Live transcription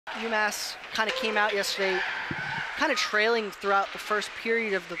UMass kind of came out yesterday kind of trailing throughout the first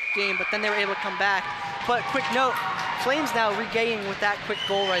period of the game, but then they were able to come back. But quick note, Flames now regaining with that quick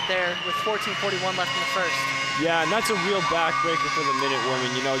goal right there with 14:41 left in the first. Yeah, and that's a real backbreaker for the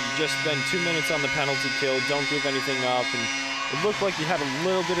Minutewomen. You know, you just spend 2 minutes on the penalty kill, don't give anything up, and it looked like you had a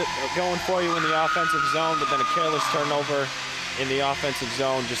little bit of going for you in the offensive zone, but then a careless turnover in the offensive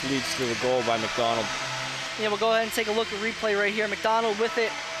zone just leads to the goal by McDonald. Yeah, we'll go ahead and take a look at replay right here. McDonald with it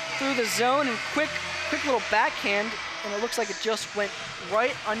through the zone and quick little backhand, and it looks like it just went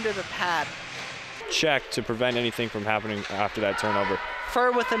right under the pad. Check to prevent anything from happening after that turnover.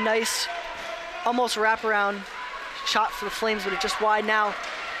 Fur with a nice, almost wraparound shot for the Flames, but it's just wide now.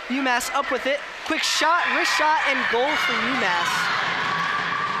 UMass up with it. Quick shot, wrist shot, and goal for UMass.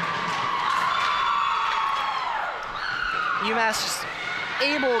 UMass just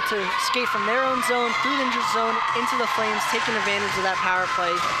able to skate from their own zone through the injured zone into the Flames, taking advantage of that power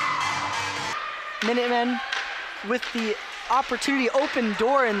play. Minutemen with the opportunity, open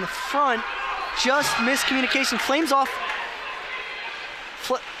door in the front, just miscommunication. Flames off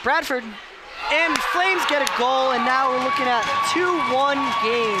Bradford, and Flames get a goal, and now we're looking at 2-1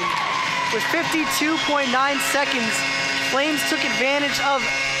 game. With 52.9 seconds, Flames took advantage of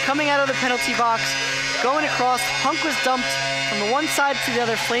coming out of the penalty box, going across. Punk was dumped from the one side to the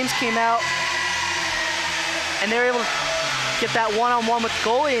other. Flames came out, and they were able to get that one-on-one with the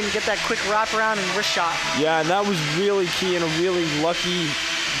goalie and get that quick wraparound and wrist shot. Yeah, and that was really key and a really lucky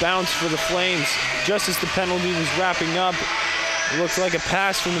bounce for the Flames. Just as the penalty was wrapping up, it looked like a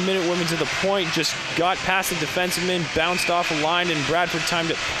pass from the Minutewomen to the point, just got past the defenseman, bounced off a line, and Bradford timed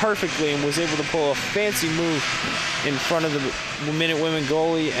it perfectly and was able to pull a fancy move in front of the Minutewomen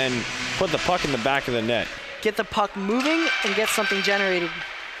goalie and put the puck in the back of the net. Get the puck moving and get something generated.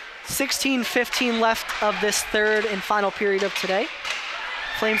 16:15 left of this third and final period of today.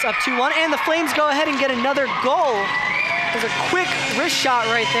 Flames up 2-1, and the Flames go ahead and get another goal. There's a quick wrist shot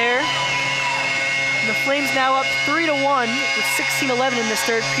right there. And the Flames now up 3-1 with 16:11 in this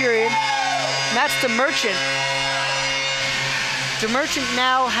third period. And that's DeMerchant. DeMerchant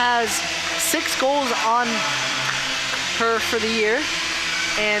now has 6 goals on her for the year.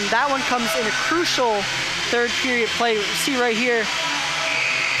 And that one comes in a crucial third period play. You see right here,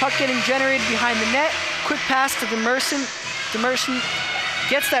 puck getting generated behind the net. Quick pass to DeMerchant. DeMerchant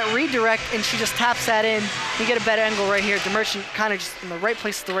gets that redirect, and she just taps that in. You get a better angle right here. DeMerchant kind of just in the right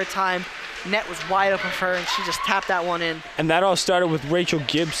place at the right time. Net was wide open for her, and she just tapped that one in. And that all started with Rachel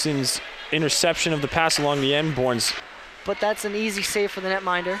Gibson's interception of the pass along the end boards. But that's an easy save for the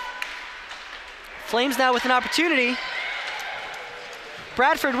netminder. Flames now with an opportunity.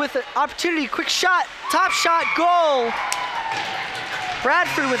 Bradford with an opportunity, quick shot, top shot, goal.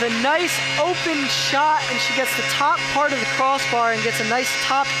 Bradford with a nice open shot, and she gets the top part of the crossbar and gets a nice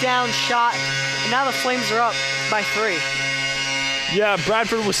top-down shot. And now the Flames are up by 3. Yeah,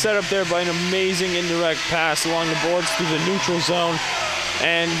 Bradford was set up there by an amazing indirect pass along the boards through the neutral zone.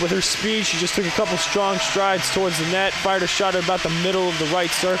 And with her speed, she just took a couple strong strides towards the net, fired a shot at about the middle of the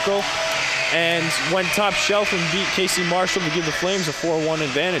right circle, and went top shelf and beat Casey Marshall to give the Flames a 4-1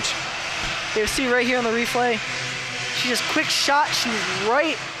 advantage. You see right here on the replay, she just quick shot. She's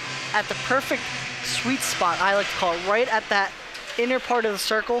right at the perfect sweet spot, I like to call it, right at that inner part of the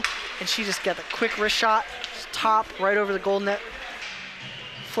circle, and she just got the quick wrist shot, just top right over the goal net.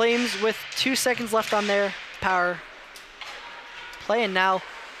 Flames with 2 seconds left on their power play, and now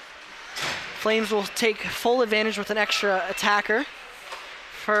Flames will take full advantage with an extra attacker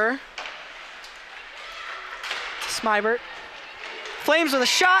for Smybert. Flames with a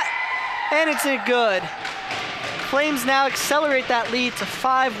shot, and it's a good. Flames now accelerate that lead to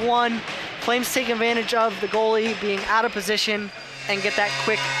 5-1. Flames take advantage of the goalie being out of position and get that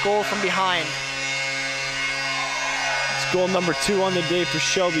quick goal from behind. It's goal number 2 on the day for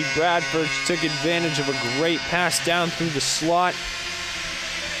Shelby Bradford. She took advantage of a great pass down through the slot.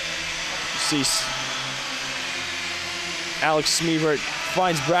 You see Alex Smybert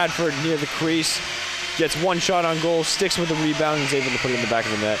finds Bradford near the crease, gets one shot on goal, sticks with the rebound, and is able to put it in the back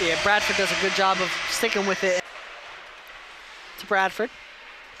of the net. Yeah, Bradford does a good job of sticking with it. To Bradford,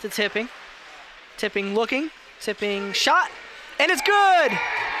 to Tipping. Tipping looking, Tipping shot, and it's good!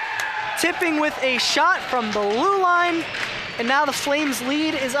 Tipping with a shot from the blue line, and now the Flames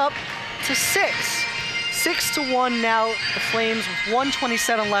lead is up to 6. 6-1 now, the Flames with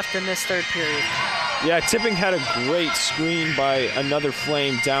 1:27 left in this third period. Yeah, Tipping had a great screen by another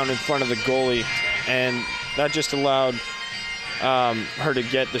Flame down in front of the goalie, and that just allowed her to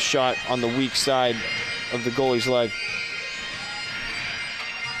get the shot on the weak side of the goalie's leg.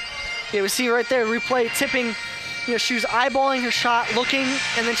 Yeah, we see right there, replay, Tipping she was eyeballing her shot, looking,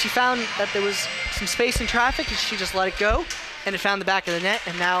 and then she found that there was some space in traffic, and she just let it go, and it found the back of the net,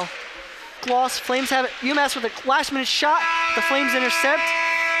 and now Gloss Flames have it. UMass with a last-minute shot. The Flames intercept,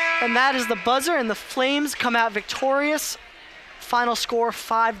 and that is the buzzer, and the Flames come out victorious. Final score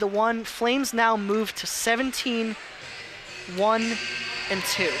 5-1. Flames now move to 17-1-2.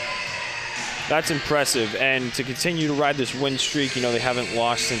 That's impressive, and to continue to ride this win streak, they haven't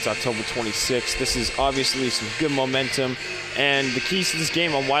lost since October 26th. This is obviously some good momentum, and the keys to this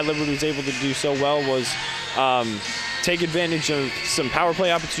game on why Liberty was able to do so well was take advantage of some power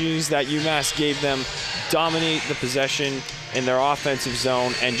play opportunities that UMass gave them, dominate the possession in their offensive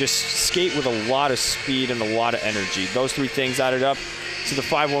zone, and just skate with a lot of speed and a lot of energy. Those three things added up to the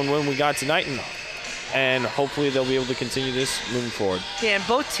 5-1 win we got tonight, and hopefully they'll be able to continue this moving forward. Yeah, and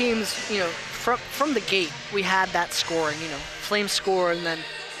both teams, from the gate, we had that scoring. Flames score, and then,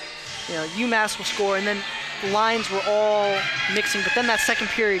 UMass will score, and then the lines were all mixing. But then that second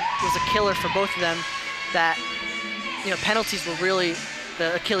period was a killer for both of them. That, penalties were really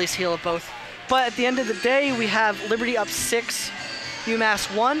the Achilles heel of both. But at the end of the day, we have Liberty up 6, UMass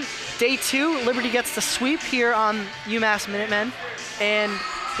 1. Day 2, Liberty gets the sweep here on UMass Minutemen, and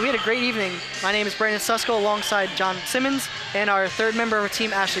we had a great evening. My name is Brandon Susko alongside John Simmons and our third member of our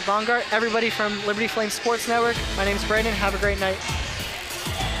team, Ashley Bongart. Everybody from Liberty Flames Sports Network, my name is Brandon. Have a great night.